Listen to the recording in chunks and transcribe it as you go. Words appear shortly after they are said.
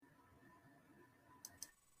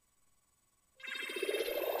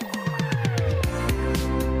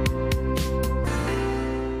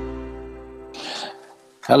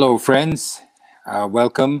Hello, friends.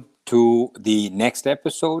 Welcome to the next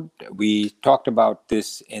episode. We talked about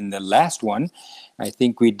this in the last one. I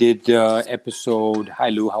think we did episode. Hi,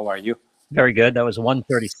 Lou. How are you? Very good. That was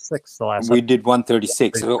 136, the last We episode. did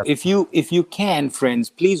 136. So if you can, friends,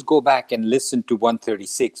 please go back and listen to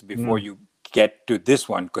 136 before you get to this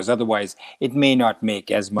one, because otherwise it may not make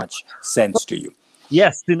as much sense to you.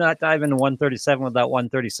 Yes, do not dive into 137 without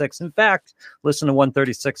 136. In fact, listen to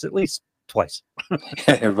 136 at least twice.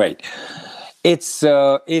 Right. It's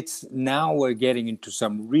now we're getting into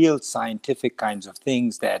some real scientific kinds of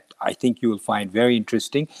things that I think you will find very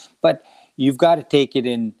interesting, but you've got to take it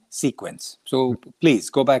in sequence. So please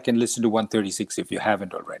go back and listen to 136 if you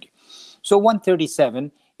haven't already. So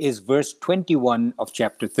 137 is verse 21 of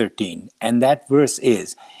chapter 13, and that verse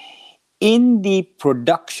is, in the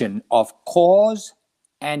production of cause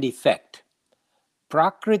and effect,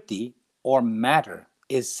 Prakriti or matter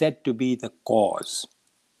is said to be the cause.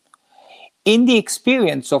 In the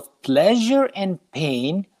experience of pleasure and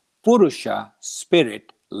pain, Purusha,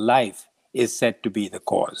 spirit, life, is said to be the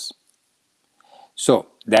cause. So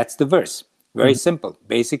that's the verse. Very simple.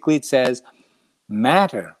 Basically, it says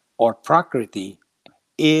matter or Prakriti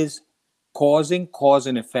is causing cause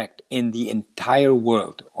and effect in the entire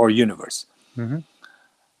world or universe.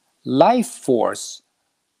 Life force,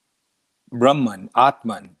 Brahman,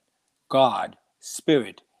 Atman, God,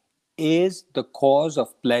 spirit, is the cause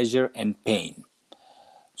of pleasure and pain.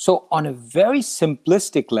 So, on a very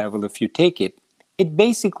simplistic level, if you take it, it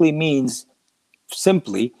basically means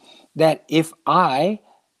simply that if I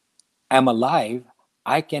am alive,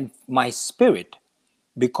 my spirit,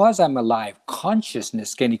 because I'm alive,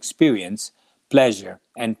 consciousness can experience pleasure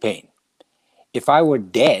and pain. If I were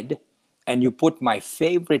dead and you put my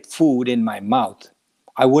favorite food in my mouth,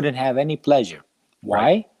 I wouldn't have any pleasure. Why?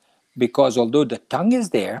 Right. Because although the tongue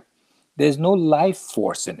is there, there's no life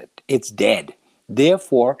force in it. It's dead.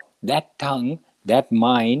 Therefore, that tongue, that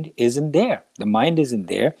mind isn't there. The mind isn't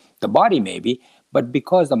there. The body may be, but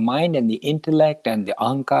because the mind and the intellect and the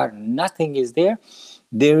ahankar, nothing is there,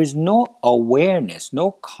 there is no awareness,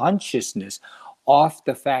 no consciousness of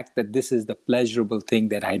the fact that this is the pleasurable thing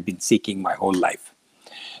that I've been seeking my whole life.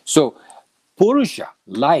 So, Purusha,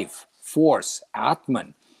 life, force,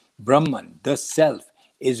 Atman, Brahman, the self,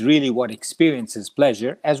 is really what experiences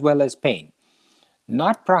pleasure as well as pain,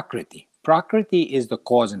 not Prakriti. Prakriti is the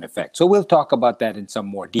cause and effect. So, we'll talk about that in some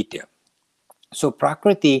more detail. So,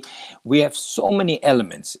 Prakriti, we have so many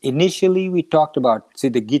elements. Initially, we talked about, see,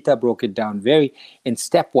 the Gita broke it down very in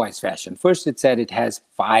stepwise fashion. First, it said it has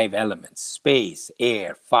 5 elements: space,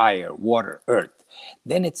 air, fire, water, earth.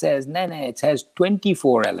 Then it says, no, it has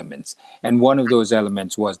 24 elements. And one of those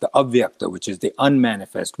elements was the avyakta, which is the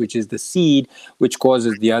unmanifest, which is the seed which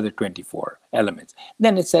causes the other 24 elements.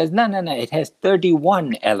 Then it says, no, it has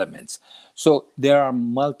 31 elements. So, there are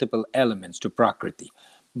multiple elements to Prakriti.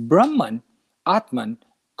 Brahman, Atman,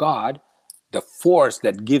 God, the force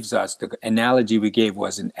that gives us, the analogy we gave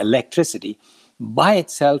was in electricity, by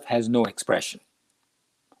itself has no expression.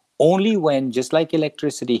 Only when, just like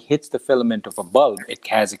electricity hits the filament of a bulb, it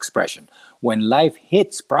has expression. When life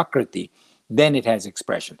hits Prakriti, then it has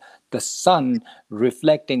expression. The sun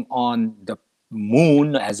reflecting on the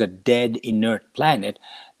moon as a dead, inert planet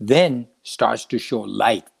then starts to show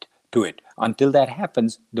light to it. Until that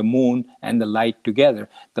happens, the moon and the light together,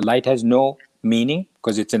 the light has no meaning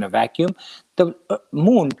because it's in a vacuum. The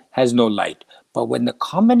moon has no light. But when the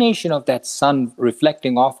combination of that sun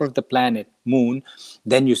reflecting off of the planet, moon,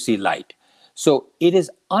 then you see light. So it is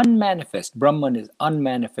unmanifest. Brahman is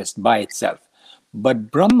unmanifest by itself. But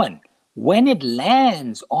Brahman, when it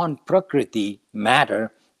lands on Prakriti,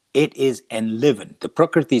 matter, it is enlivened. The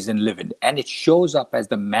Prakriti is enlivened and it shows up as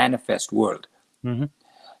the manifest world.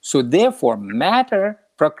 So therefore, matter,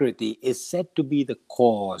 Prakriti, is said to be the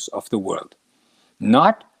cause of the world,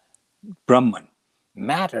 not Brahman.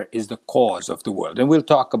 Matter is the cause of the world. And we'll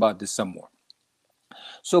talk about this some more.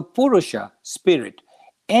 So Purusha, spirit,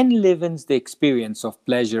 enlivens the experience of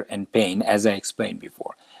pleasure and pain, as I explained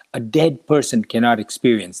before. A dead person cannot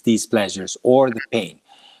experience these pleasures or the pain.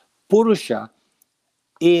 Purusha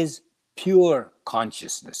is pure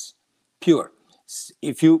consciousness, pure.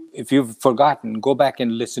 If you've forgotten, go back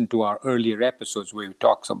and listen to our earlier episodes where we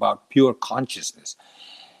talks about pure consciousness.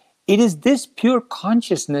 It is this pure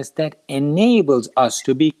consciousness that enables us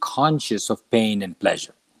to be conscious of pain and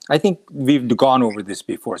pleasure. I think we've gone over this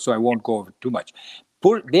before, so I won't go over too much.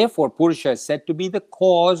 Therefore, Purusha is said to be the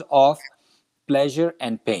cause of pleasure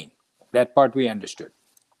and pain. That part we understood.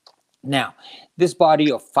 Now, this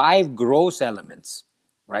body of 5 gross elements,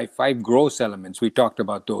 right? 5 gross elements, we talked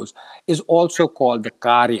about those, is also called the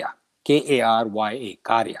Karya. K-A-R-Y-A,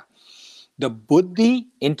 karya. The buddhi,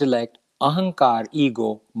 intellect, ahankar,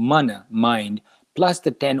 ego, mana, mind, plus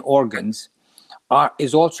the 10 organs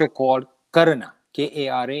is also called karana,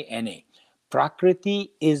 K-A-R-A-N-A.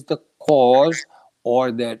 Prakriti is the cause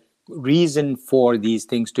or the reason for these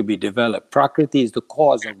things to be developed. Prakriti is the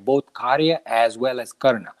cause of both karya as well as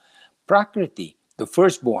karana. Prakriti, the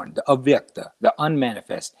firstborn, the avyakta, the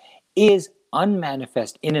unmanifest, is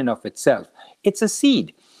unmanifest in and of itself. It's a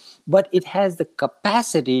seed, but it has the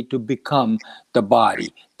capacity to become the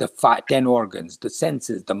body, the 10 organs, the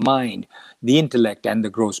senses, the mind, the intellect, and the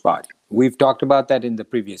gross body. We've talked about that in the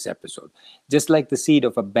previous episode. Just like the seed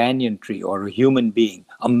of a banyan tree or a human being,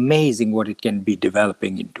 amazing what it can be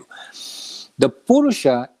developing into. The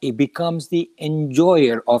Purusha, it becomes the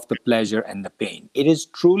enjoyer of the pleasure and the pain. It is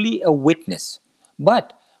truly a witness.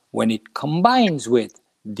 But when it combines with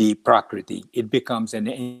the Prakriti, it becomes an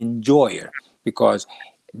enjoyer because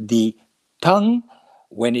the tongue,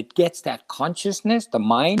 when it gets that consciousness, the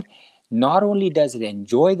mind, not only does it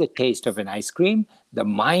enjoy the taste of an ice cream, the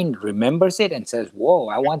mind remembers it and says, whoa,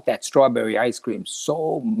 I want that strawberry ice cream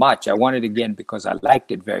so much. I want it again because I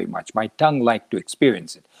liked it very much. My tongue liked to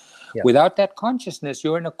experience it. Yeah. Without that consciousness,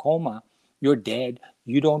 you're in a coma, you're dead,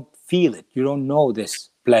 you don't feel it, you don't know this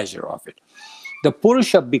pleasure of it. The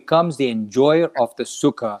Purusha becomes the enjoyer of the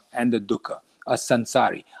Sukha and the Dukkha, a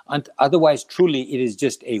sansari. And otherwise, truly, it is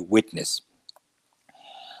just a witness.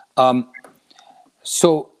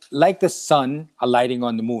 So, like the sun alighting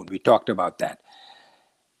on the moon, we talked about that.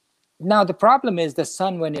 Now, the problem is the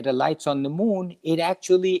sun, when it alights on the moon, it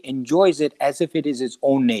actually enjoys it as if it is its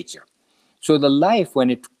own nature. So the life, when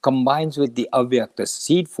it combines with the avyakta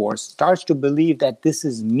seed force, starts to believe that this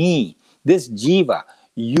is me, this jiva,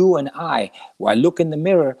 you and I. When I look in the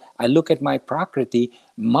mirror, I look at my prakriti,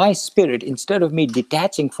 my spirit, instead of me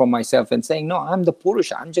detaching from myself and saying, no, I'm the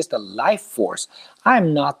Purusha, I'm just a life force.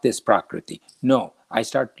 I'm not this prakriti. No, I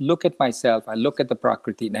start to look at myself, I look at the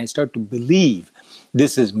prakriti, and I start to believe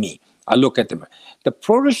this is me. I look at them. The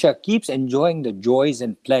Purusha keeps enjoying the joys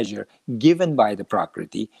and pleasure given by the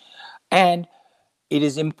prakriti. And it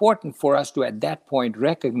is important for us to, at that point,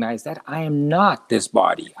 recognize that I am not this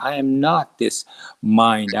body. I am not this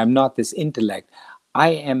mind. I'm not this intellect. I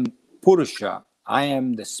am Purusha. I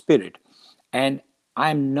am the spirit. And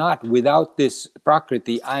I'm not, without this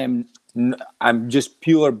Prakriti, I'm just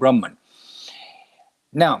pure Brahman.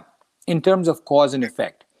 Now, in terms of cause and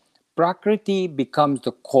effect, Prakriti becomes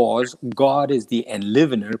the cause. God is the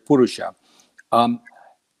enlivener, Purusha.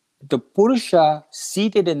 The Purusha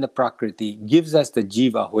seated in the Prakriti gives us the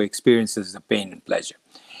Jiva who experiences the pain and pleasure.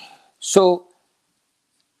 So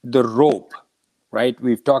the rope, right?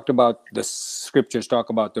 We've talked about, the scriptures talk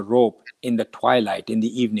about the rope in the twilight, in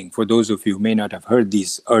the evening. For those of you who may not have heard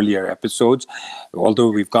these earlier episodes,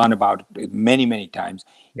 although we've gone about it many, many times.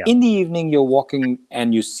 Yeah. In the evening, you're walking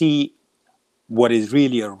and you see what is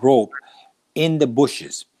really a rope in the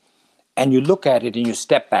bushes. And you look at it and you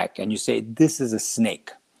step back and you say, this is a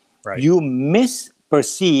snake. Right. You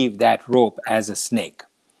misperceive that rope as a snake.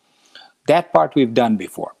 That part we've done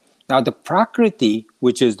before. Now, the Prakriti,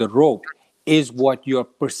 which is the rope, is what you're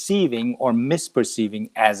perceiving or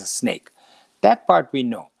misperceiving as a snake. That part we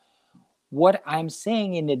know. What I'm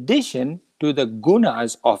saying, in addition to the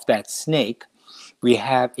gunas of that snake, we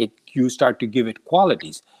have it, you start to give it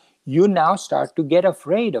qualities. You now start to get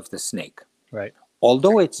afraid of the snake. Right.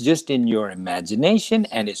 Although it's just in your imagination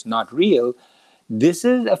and it's not real, this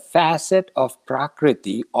is a facet of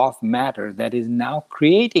Prakriti, of matter, that is now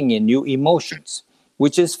creating in you emotions,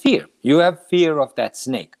 which is fear. You have fear of that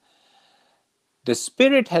snake. The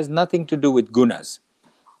spirit has nothing to do with gunas.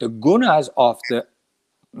 The gunas of the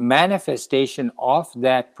manifestation of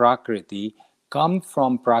that Prakriti come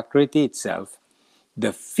from Prakriti itself.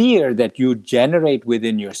 The fear that you generate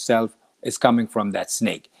within yourself is coming from that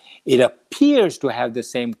snake. It appears to have the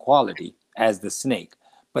same quality as the snake,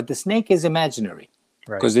 but the snake is imaginary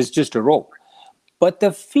because it's just a rope. But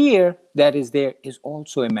the fear that is there is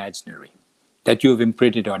also imaginary, that you have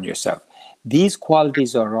imprinted on yourself. These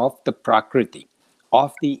qualities are of the Prakriti,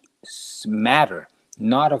 of the matter,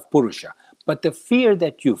 not of Purusha. But the fear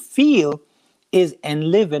that you feel is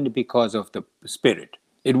enlivened because of the spirit.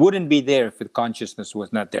 It wouldn't be there if the consciousness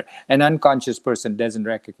was not there. An unconscious person doesn't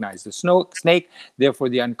recognize the snake, therefore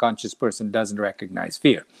the unconscious person doesn't recognize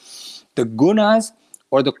fear. The gunas,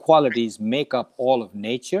 or the qualities, make up all of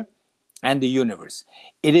nature and the universe.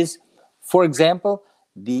 It is, for example,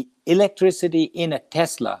 the electricity in a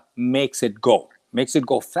Tesla makes it go. makes it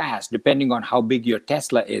go fast. Depending on how big your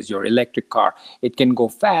Tesla is, your electric car, it can go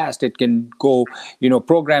fast. It can go,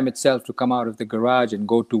 program itself to come out of the garage and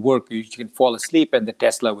go to work. You can fall asleep and the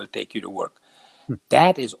Tesla will take you to work.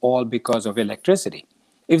 That is all because of electricity.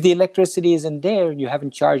 If the electricity isn't there and you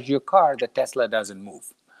haven't charged your car, the Tesla doesn't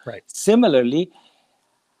move. Right. Similarly,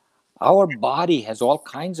 our body has all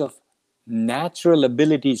kinds of natural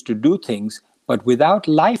abilities to do things, but without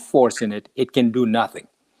life force in it, it can do nothing.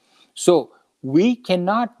 So we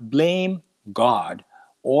cannot blame God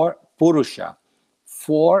or Purusha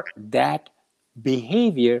for that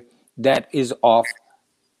behavior that is of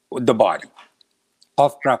the body,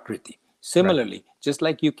 of Prakriti. Similarly, just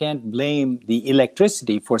like you can't blame the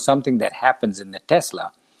electricity for something that happens in the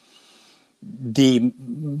Tesla, the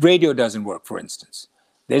radio doesn't work, for instance.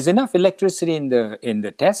 There's enough electricity in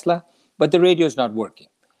the Tesla, but the radio is not working.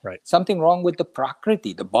 Right. Something wrong with the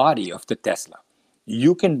Prakriti, the body of the Tesla.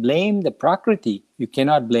 You can blame the Prakriti, you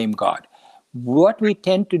cannot blame God. What we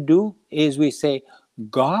tend to do is we say,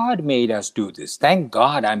 God made us do this. Thank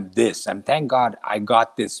God I'm this. Thank God I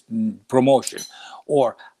got this promotion.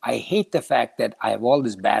 Or I hate the fact that I have all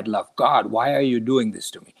this bad luck. God, why are you doing this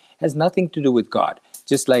to me? It has nothing to do with God.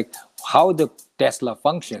 Just like how the Tesla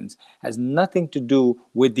functions has nothing to do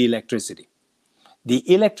with the electricity. The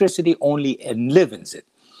electricity only enlivens it.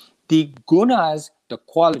 The gunas, the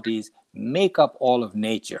qualities, make up all of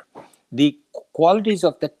nature. The qualities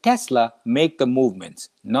of the Tesla make the movements,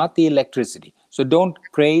 not the electricity. So don't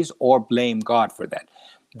praise or blame God for that.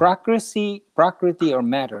 Prakriti or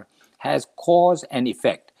matter has cause and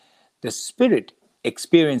effect. The spirit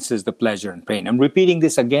experiences the pleasure and pain. I'm repeating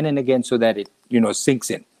this again and again so that it sinks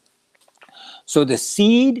in. So the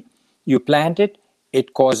seed, you plant it,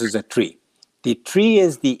 it causes a tree. The tree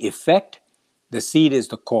is the effect, the seed is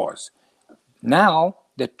the cause. Now,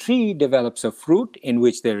 the tree develops a fruit in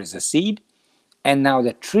which there is a seed, and now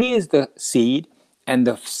the tree is the seed, and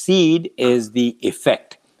the seed is the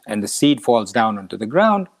effect. And the seed falls down onto the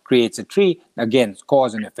ground, creates a tree. Again,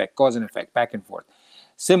 cause and effect, back and forth.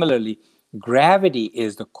 Similarly, gravity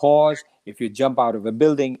is the cause. If you jump out of a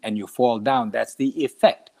building and you fall down, that's the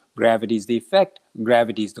effect. Gravity is the effect,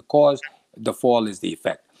 gravity is the cause, the fall is the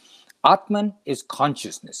effect. Atman is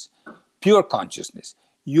consciousness, pure consciousness.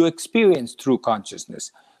 You experience through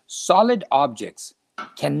consciousness. Solid objects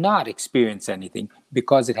cannot experience anything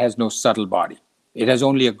because it has no subtle body. It has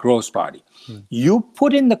only a gross body. You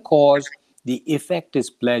put in the cause, the effect is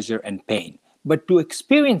pleasure and pain. But to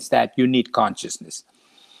experience that, you need consciousness.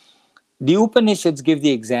 The Upanishads give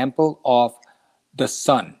the example of the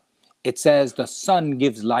sun. It says the sun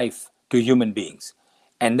gives life to human beings.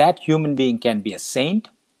 And that human being can be a saint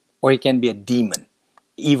or he can be a demon,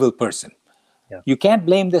 evil person. Yeah. You can't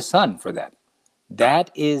blame the sun for that.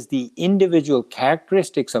 That is the individual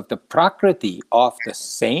characteristics of the Prakriti of the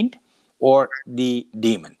saint or the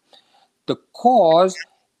demon. The cause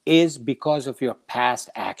is because of your past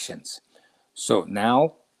actions. So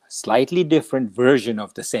now, a slightly different version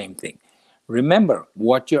of the same thing. Remember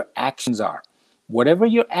what your actions are. Whatever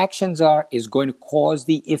your actions are is going to cause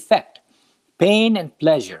the effect. Pain and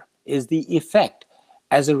pleasure is the effect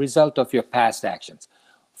as a result of your past actions.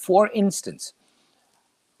 For instance,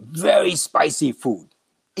 very spicy food,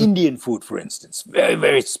 Indian food, for instance, very,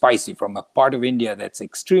 very spicy from a part of India that's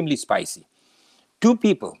extremely spicy. Two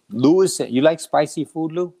people, Lewis, you like spicy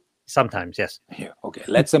food, Lou? Sometimes, yes. Yeah, okay.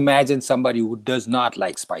 Let's imagine somebody who does not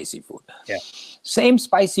like spicy food. Yeah. Same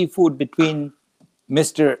spicy food between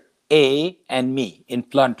Mr. A and me in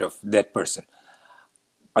front of that person.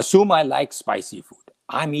 Assume I like spicy food.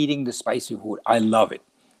 I'm eating the spicy food. I love it.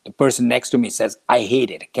 The person next to me says, I hate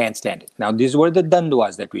it. I can't stand it. Now, these were the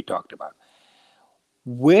dandwas that we talked about.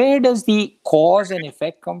 Where does the cause and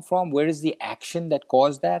effect come from? Where is the action that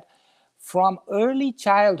caused that? From early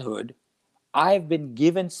childhood, I've been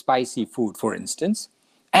given spicy food, for instance,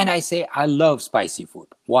 and I say, I love spicy food.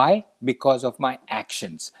 Why? Because of my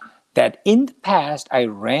actions. That in the past, I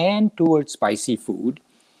ran towards spicy food.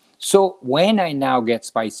 So when I now get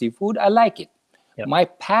spicy food, I like it. Yep. My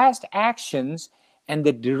past actions and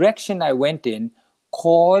the direction I went in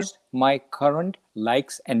caused my current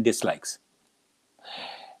likes and dislikes.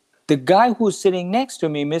 The guy who's sitting next to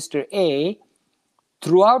me, Mr. A,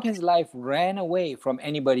 throughout his life ran away from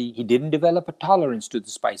anybody. He didn't develop a tolerance to the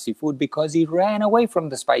spicy food because he ran away from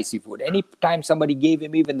the spicy food. Anytime somebody gave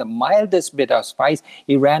him even the mildest bit of spice,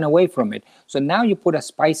 he ran away from it. So now you put a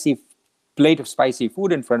plate of spicy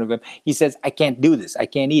food in front of him, he says, I can't do this. I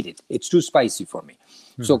can't eat it. It's too spicy for me.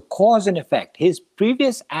 So cause and effect. His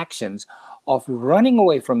previous actions of running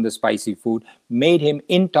away from the spicy food made him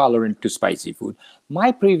intolerant to spicy food.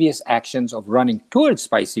 My previous actions of running towards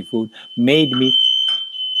spicy food made me...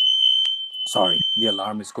 Sorry, the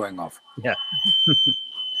alarm is going off. Yeah.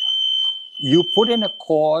 You put in a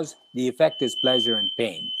cause, the effect is pleasure and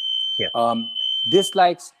pain. Yeah.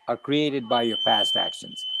 Dislikes are created by your past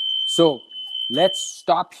actions. So let's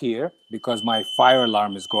stop here because my fire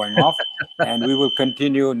alarm is going off and we will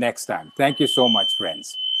continue next time. Thank you so much,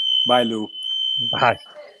 friends. Bye, Lou. Bye.